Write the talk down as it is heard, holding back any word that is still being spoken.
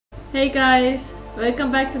Hey guys,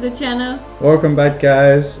 welcome back to the channel. Welcome back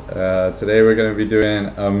guys. Today we're going to be doing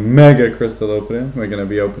a mega crystal opening. We're going to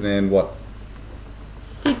be opening what?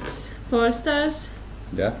 6 4-stars.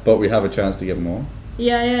 Yeah, but we have a chance to get more.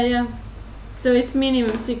 Yeah. So it's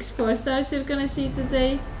minimum 6 4-stars you're gonna see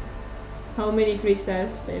today. How many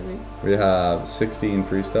 3-stars, baby? We have 16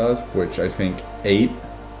 3 stars, which I think 8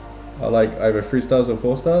 are like either 3 stars or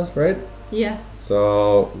 4 stars, right? Yeah.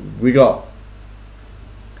 So we got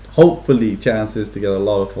hopefully chances to get a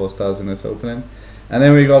lot of 4 stars in this opening. And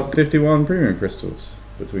then we got 51 premium crystals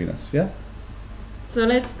between us, yeah? So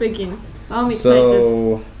let's begin. I'm excited.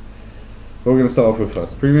 So we're going to start off with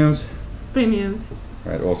first premiums. Premiums.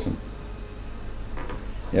 Right, awesome.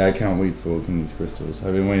 Yeah, I can't wait to open these crystals.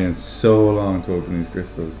 I've been waiting so long to open these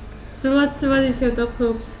crystals. So what is your top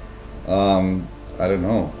hopes? I don't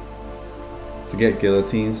know. To get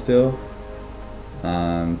guillotine still,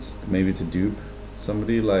 and maybe to dupe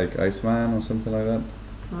somebody like Iceman or something like that.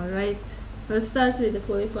 Alright, let's start with the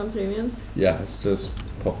fully formed premiums. Yeah, let's just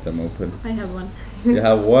pop them open. I have one. You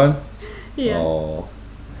have one? Yeah. Oh.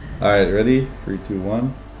 Alright, ready? 3, 2,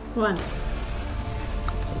 1. 1. Let's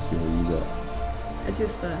see what you got. A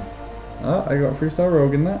 2-star. Oh, I got a 3-star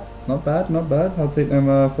rogue in that. Not bad, not bad. I'll take them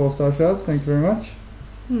 4-star shards. Thank you very much.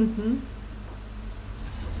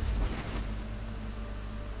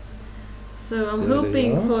 So I'm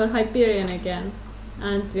hoping for Hyperion again.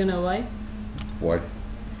 And you know why? Why?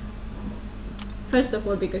 First of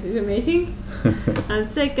all, because it's amazing. And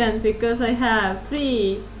second, because I have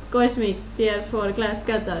 3 cosmic tier 4 glass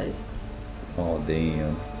catalysts. Oh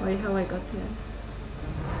damn. Why, how I got here?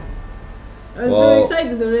 I was too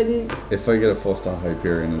excited already. If I get a 4-star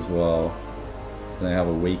Hyperion as well, then I have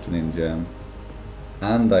Awakening Gem.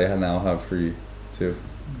 And I now have 3 tier...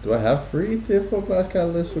 Do I have 3 tier 4 glass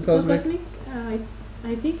catalysts for cosmic? For cosmic?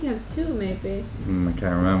 I think you have 2 maybe. I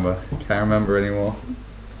can't remember. I can't remember anymore.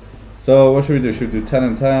 So what should we do? Should we do 10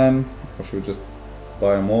 and 10? Or should we just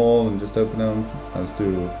buy them all and just open them? Let's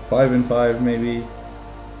do 5 and 5 maybe.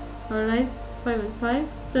 Alright, 5 and 5.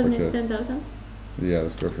 That means 10,000. Yeah,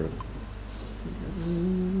 let's go for it.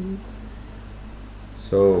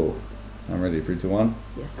 So, I'm ready. 3, 2, 1.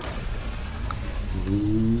 Yes.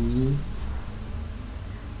 Ooh.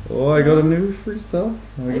 Oh, I got a new 3-star.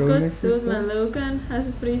 I got Dudeman Logan has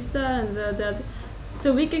a 3-star, and that.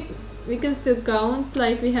 So we can still count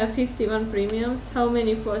like we have 51 premiums. How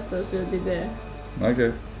many 4-stars will be there?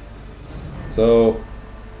 Okay. So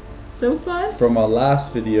far? From our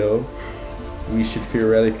last video, we should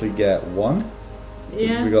theoretically get 1.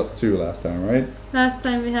 Yeah. We got 2 last time, right? Last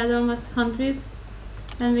time we had almost 100,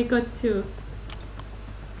 and we got 2.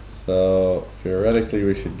 So theoretically,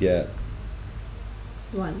 we should get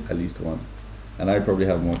 1. At least 1. And I probably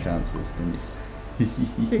have more chances than you.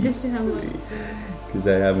 Because you have more. Because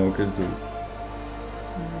I have more crystals.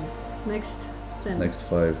 Next 10. Next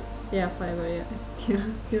 5. Yeah, 5 or yeah.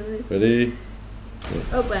 You're right. Ready?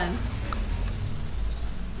 Open.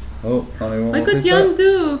 Oh, only one. I got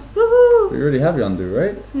Yondu! Woohoo! You already have Yondu,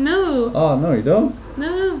 right? No. Oh no, you don't?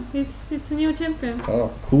 No, it's a new champion.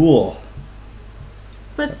 Oh, cool.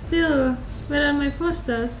 But still, where are my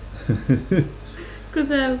 4-stars? Could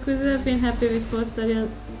have been happy with 4-star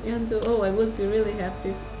Yondu. Oh, I would be really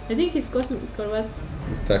happy. I think he's cosmic or what?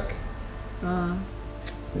 He's tech. Ah.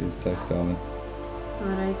 He's tech, darling.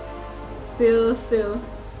 Alright. Still,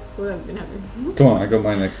 would have been happy. Come on, I got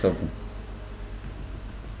my next open.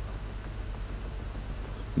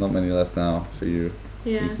 Not many left now for you.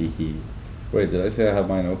 Yeah. Wait, did I say I have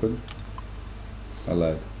mine open? I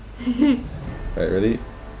lied. Right, ready?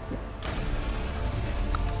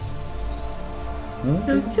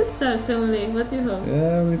 So 2 stars only, what do you hope?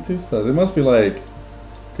 Yeah, only 2 stars. It must be like,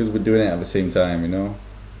 because we're doing it at the same time, you know?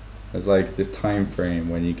 There's like this time frame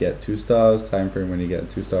when you get 2 stars, time frame when you get a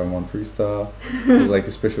 2-star and 1 3-star. There's like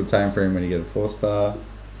a special time frame when you get a 4-star,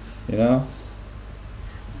 you know?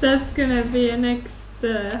 That's gonna be a next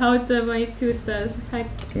how to avoid 2 stars hack.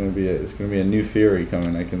 It's gonna be a new theory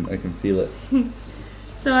coming. I can feel it.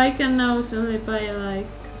 So I can now only buy like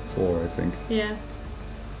 4, I think. Yeah.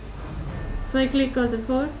 So I click on the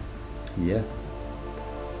 4. Yeah.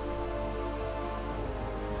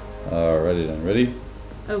 Alrighty then. Ready?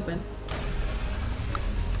 Open.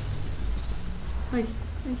 Wait.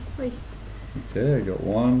 Okay, I got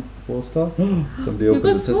 1 4-star. Somebody You opened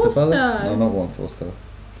got the tester palette. 4-star. No, not 1 4-star.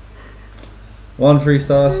 1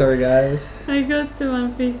 3-star. Sorry guys. I got the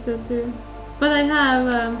 1 3-star too. But I have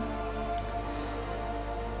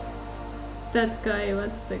that guy.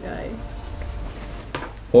 What's the guy?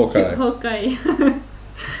 Hawkeye. Hawkeye.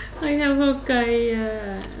 I have Hawkeye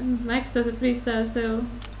maxed as a 3-star, so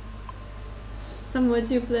some more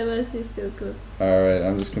dupe levels is still good. Alright,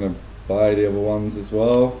 I'm just gonna buy the other ones as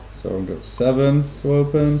well. So I've got 7 to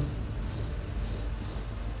open.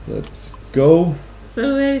 Let's go.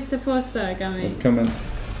 So where is the 4-star coming? It's coming.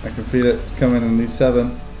 I can feel it. It's coming in these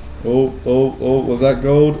 7. Oh, oh, oh, was that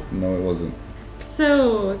gold? No, it wasn't.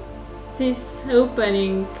 So this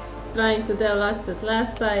opening trying to tell us that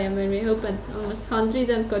last time when we opened almost 100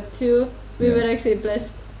 and got 2, we Yeah. were actually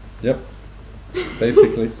blessed. Yep.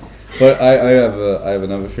 Basically. But I have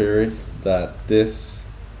another theory that this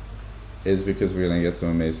is because we're gonna get some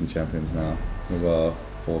amazing champions now with our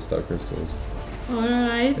 4-star crystals.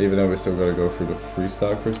 Alright. Even though we still gotta go through the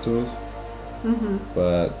 3-star crystals.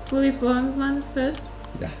 But Fully formed ones first.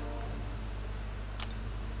 yeah.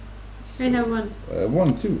 I have one.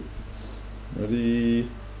 1, 2. Ready?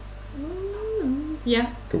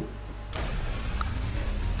 Yeah. Go.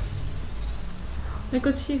 I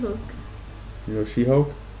got She-Hulk. You go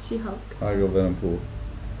She-Hulk? She-Hulk. I go Venom Pool.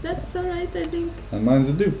 That's alright, I think. And mine's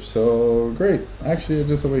a dupe, so great. Actually, it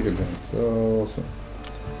just awakened him. So awesome.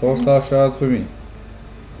 4-star shards for me.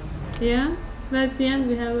 Yeah. But at the end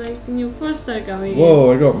we have like new 4-star coming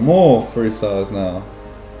Whoa, I got more 3-stars now.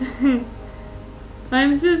 in.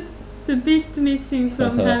 I'm just a bit missing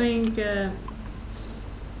from having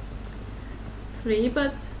 3,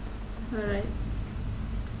 but alright.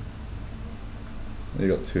 You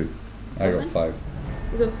got 2. I got 5.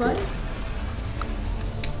 You got 5?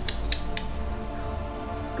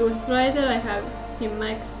 Ghost Rider, I have him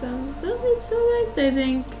maxed out. Well, it's alright, I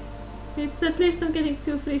think. It's at least I'm getting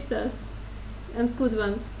 2 3-stars. And good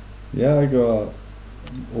ones. Yeah, I got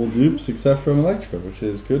all dupes except from Electra, which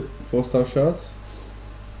is good. 4-star shards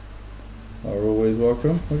are always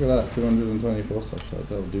welcome. Look at that, 220 4-star shards.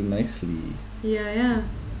 That'll do nicely. Yeah.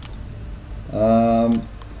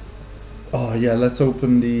 Oh yeah, let's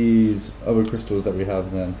open these other crystals that we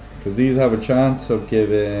have then, because these have a chance of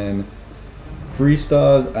giving 3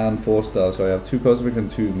 stars and 4 stars. So I have 2 cosmic and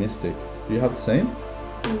 2 mystic. Do you have the same?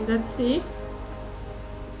 Let's see.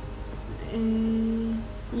 Yeah.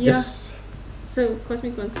 Yes. So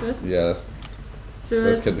cosmic ones first. Yeah. So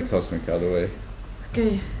Let's get the cosmic out of the way.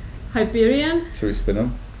 Okay. Hyperion. Should we spin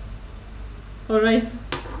them? Alright.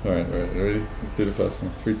 Alright, ready? Let's do the first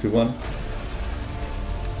one. 3, 2, 1. I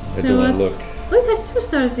So don't want to what- look. Oh, it has 2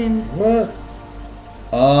 stars in. What?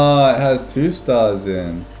 Ah, it has 2 stars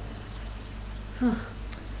in. Huh.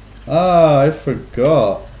 Ah, I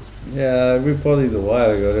forgot. Yeah, we bought these a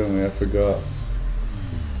while ago, didn't we? I forgot.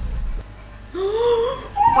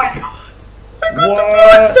 Oh my god! I got What?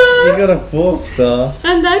 the 4-star! You got a 4-star.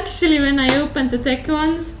 And actually, when I opened the tech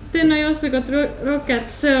ones, then I also got rocket.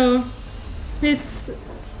 So it's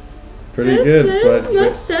Pretty good, not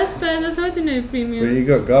but as bad as ordinary premiums. you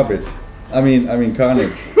got garbage. I mean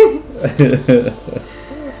carnage.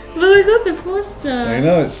 But I got the 4-star. I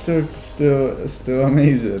know, it's still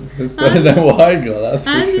amazing. It's better than what I got, that's for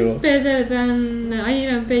And sure. it's better than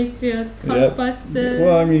Iron Patriot, Yep. Hulkbuster.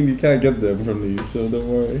 Well, I mean, you can't get them from these, so don't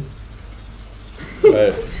worry.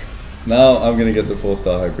 Right, now I'm gonna get the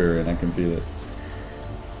 4-star Hyperion. I can feel it.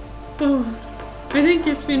 Oh, I think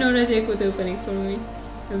it's been already a good opening for me.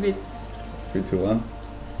 A bit, 3, 2, 1.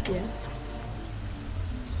 yeah.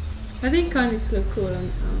 I think Carnage look cool.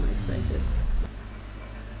 I'm excited.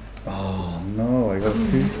 Oh no, I got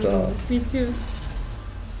 2 stars. Me too.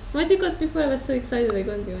 What you got before? I was so excited I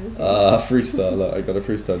couldn't even see. 3-star. Look, I got a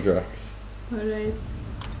 3-star Drax. Alright.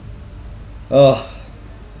 Oh,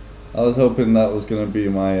 I was hoping that was gonna be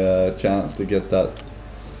my chance to get that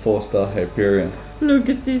 4-star Hyperion. Look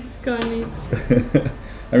at this Carnage.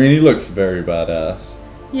 I mean, he looks very badass.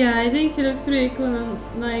 Yeah, I think he looks really cool. And,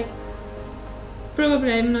 like,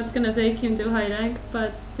 probably I'm not gonna take him to high rank,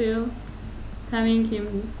 but still, having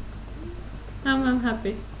him, I'm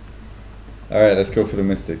happy. Alright, let's go for the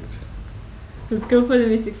Mystics. Let's go for the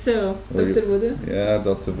Mystic. So, Well, Dr. Voodoo. Yeah,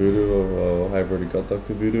 Dr. Voodoo, or I've already got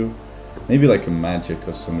Dr. Voodoo. Maybe like a Magic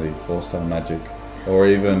or something, 4-star Magic. Or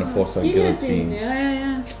even a 4-star Guillotine.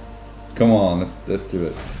 Yeah. Come on, let's do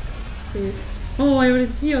it. See. Oh, I already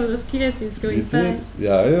see all those guillotines going You by. did?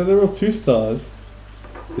 Yeah, they were 2 stars.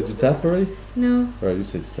 Did you tap already? No. Alright, you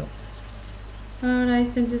said stop.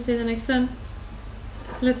 Alright, then just say the next one.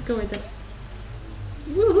 Let's go with it.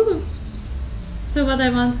 Woohoo! So what I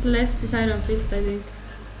want less is Iron Fist, I think.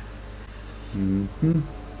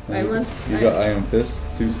 You got Iron Fist,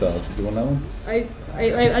 2 stars. Did you want that one? I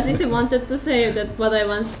at least I wanted to say that what I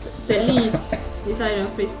want the least is Iron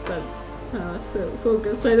Fist, but I was so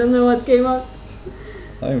focused, I don't know what came out.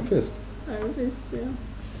 Iron Fist. Iron Fist, yeah.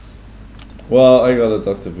 Well, I got a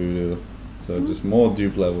Dr. Voodoo. So just more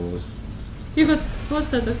dupe levels. You got what's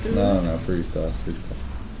that, Dr. No, 3 stars. 3 stars.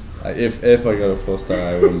 If I got a 4-star,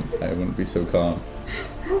 I wouldn't be so calm.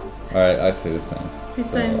 All right, I say this time. This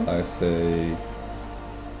time. I say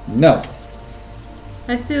no.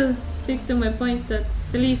 I still stick to my point that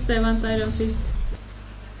the least I want Iron Fist.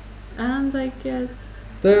 And I get...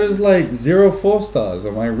 There's like 0 4-stars.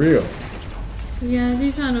 Am I real? Yeah,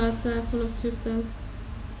 this one was full of 2 stars.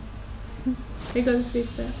 I got a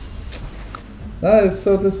 3-star. That is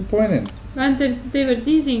so disappointing. And they were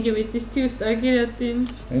teasing you with this 2-star guillotine.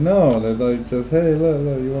 I know, they're like just, hey,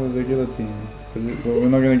 look, you wanted a guillotine. But we're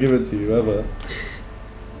not gonna give it to you ever.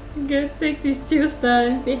 Take this 2-star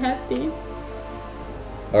and be happy.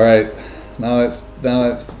 Alright, now it's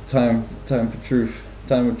time for truth.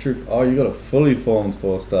 Time of truth. Oh, you got a fully formed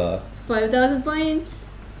 4-star. 5,000 points.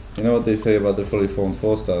 You know what they say about the fully formed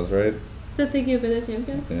 4-stars, right? That they give better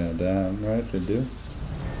champions. Yeah, damn right they do.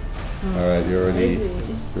 Alright, you already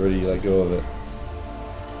let go of it.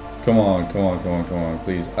 Come on,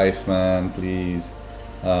 please. Iceman, please.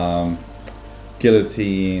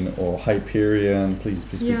 Guillotine or Hyperion, please.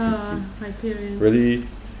 Yeah, Hyperion. Ready?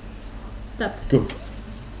 Stop. Let's go.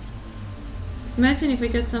 Imagine if I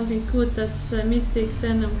get something good that's Mystic,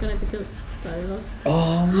 then I'm gonna be totally lost.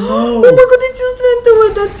 Oh no! Oh my god, it just went over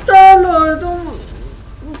that Star-Lord! Oh,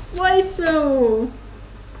 why so?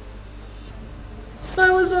 I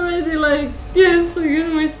was already like, yes, I get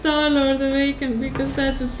my Star-Lord awakened because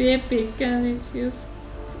that would be epic, and it's just...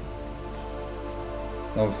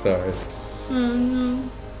 I'm sorry. Oh no.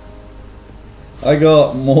 I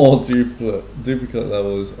got more duplicate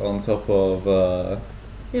levels on top of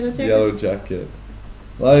Yellow Jacket?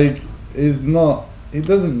 Like, it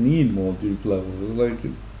doesn't need more dupe levels. Like,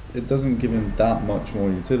 it doesn't give him that much more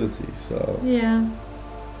utility, so. Yeah.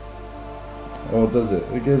 Or does it?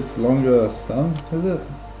 It gives longer stun, is it?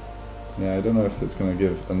 Yeah, I don't know if it's gonna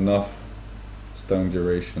give enough stun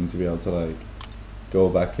duration to be able to like go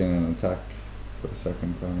back in and attack for the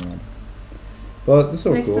second time around. But it's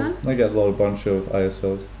so Next cool. one? I get a bunch of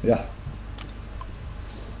ISOs. Yeah.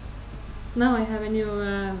 Now I have a new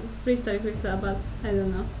freestyle crystal, but I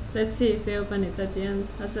don't know. Let's see if they open it at the end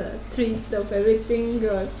as a treat of everything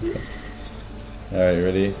or... Alright,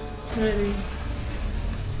 ready? Ready.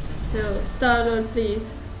 So, Star-Lord,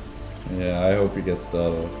 please. Yeah, I hope you get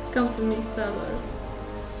started. Come to me, Star-Lord.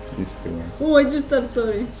 You still Oh, I just tapped,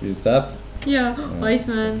 sorry. You stabbed? Yeah, Oh,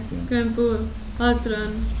 Iceman, yeah. Gwenpool,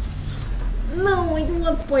 Ultron. No, I don't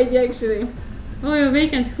want Spidey actually. Oh, you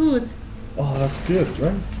awakened Hood. Oh, that's good,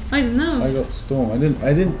 right? I don't know. I got Storm. I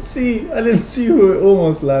didn't see who it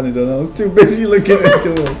almost landed on. I was too busy looking at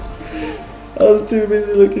yours. I was too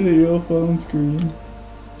busy looking at your phone screen.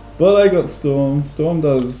 But I got Storm. Storm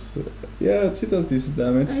does, yeah, she does decent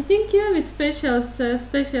damage. I think you have it specials,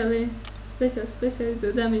 specially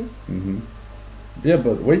do damage. Yeah,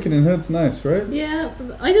 but Awakening Hood's nice, right? Yeah,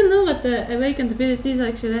 but I don't know what the awakened ability is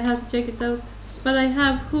actually. I have to check it out. But I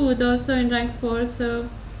have Hood also in rank 4, so.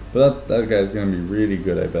 But that guy's gonna be really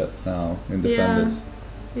good, I bet, now in Defenders.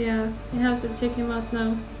 Yeah, you have to check him out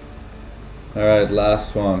now. Alright,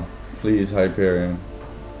 last one. Please, Hyperion.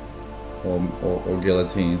 Or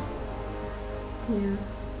Guillotine. Yeah.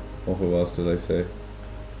 Or who else did I say?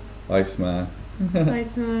 Iceman.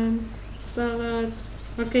 Iceman, Star-Lord.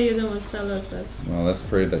 Okay, you don't want Star-Lord, but... Well, let's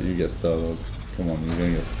pray that you get Starlord. Come on, you're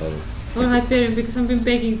gonna get Starlord. Or Hyperion, because I've been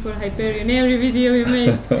begging for Hyperion every video you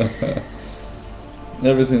make.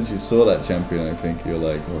 Ever since you saw that champion, I think you're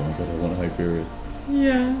like, oh my god, I want Hyperion.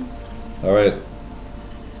 Yeah. Alright.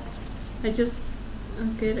 I just...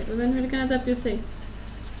 Okay, when we're gonna tap, you say.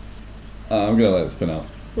 I'm gonna let it spin out.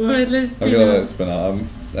 Alright, let's I'm gonna let it spin out.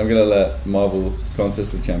 I'm gonna let Marvel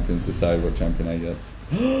Contest of Champions decide what champion I get.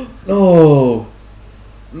 No!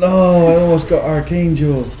 No, I almost got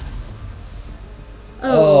Archangel.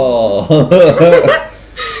 Oh.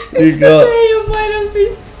 You got... You Iron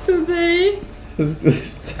Fists today.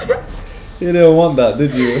 You didn't want that,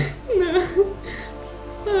 did you? No.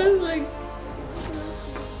 I was like...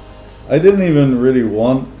 I didn't even really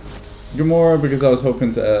want Gamora because I was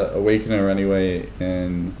hoping to awaken her anyway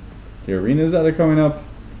in the arenas that are coming up.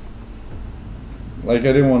 Like,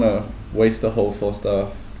 I didn't want to waste a whole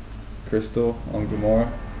 4-star crystal on Gamora.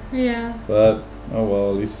 Yeah. But, oh well,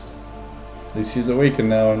 at least she's awakened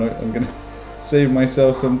now, and I'm gonna save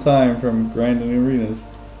myself some time from grinding arenas.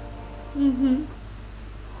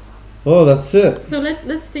 Oh, that's it. So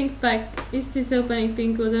let's think back. Is this opening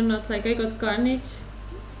been good or not? Like, I got Carnage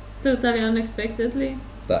totally unexpectedly.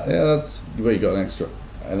 That's well, you got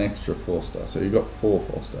an extra 4-star, so you got 4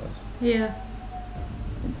 4-stars. Yeah.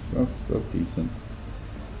 That's decent.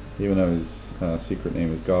 Even though his secret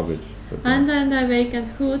name is garbage. But, And then I awakened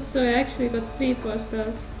Hood, so I actually got 3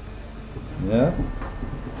 4-stars. yeah.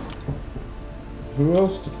 Who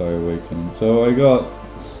else did I awaken? So I got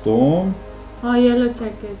Storm. Oh, yellow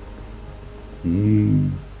jacket.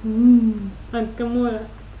 Mm. And Gamora.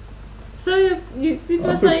 So it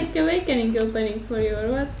was like awakening opening for you,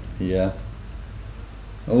 or what? Yeah.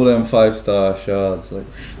 All them 5-star shards, like.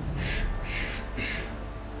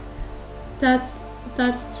 That's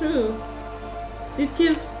true. It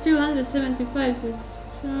gives 275, so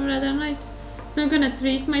it's rather nice. So I'm gonna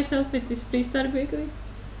treat myself with this pre-star quickly.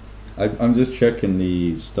 I'm just checking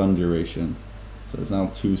the stun duration. So it's now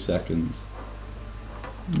 2 seconds.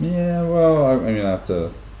 Yeah, well, I'm gonna have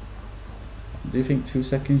to. Do you think 2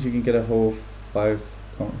 seconds you can get a whole 5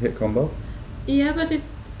 hit combo? Yeah, but it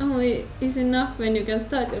only is enough when you can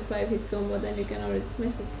start your 5-hit combo, then you can already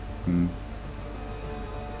smash it.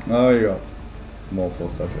 Oh, you got more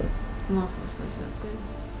 4-star shots. More 4-star shots,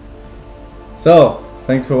 yeah. So,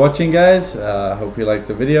 thanks for watching, guys. Hope you liked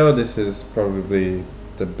the video. This is probably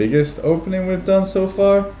the biggest opening we've done so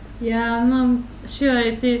far. Yeah, I'm sure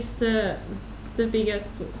it is the biggest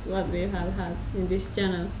what we have had in this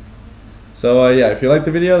channel. So yeah, if you liked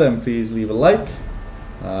the video, then please leave a like,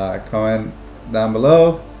 comment down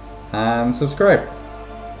below, and subscribe.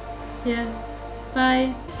 Yeah,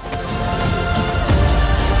 bye.